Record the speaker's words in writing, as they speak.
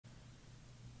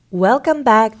Welcome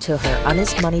back to Her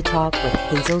Honest Money Talk with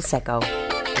Hazel Secco.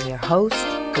 I'm your host,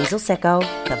 Hazel Secco,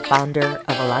 the founder of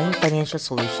LPL Financial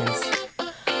Solutions,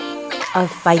 a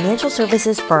financial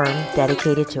services firm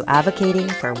dedicated to advocating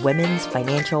for women's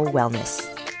financial wellness.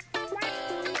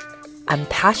 I'm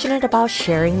passionate about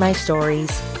sharing my stories,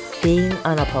 being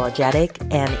unapologetic,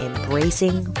 and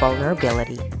embracing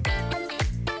vulnerability.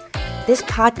 This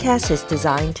podcast is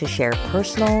designed to share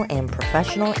personal and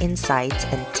professional insights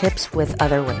and tips with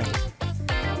other women.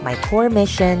 My core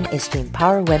mission is to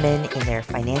empower women in their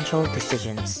financial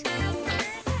decisions.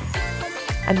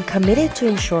 I'm committed to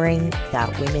ensuring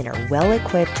that women are well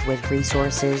equipped with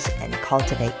resources and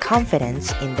cultivate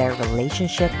confidence in their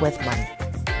relationship with money.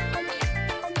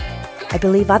 I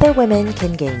believe other women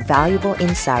can gain valuable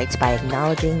insights by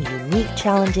acknowledging unique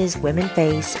challenges women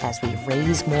face as we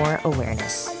raise more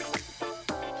awareness.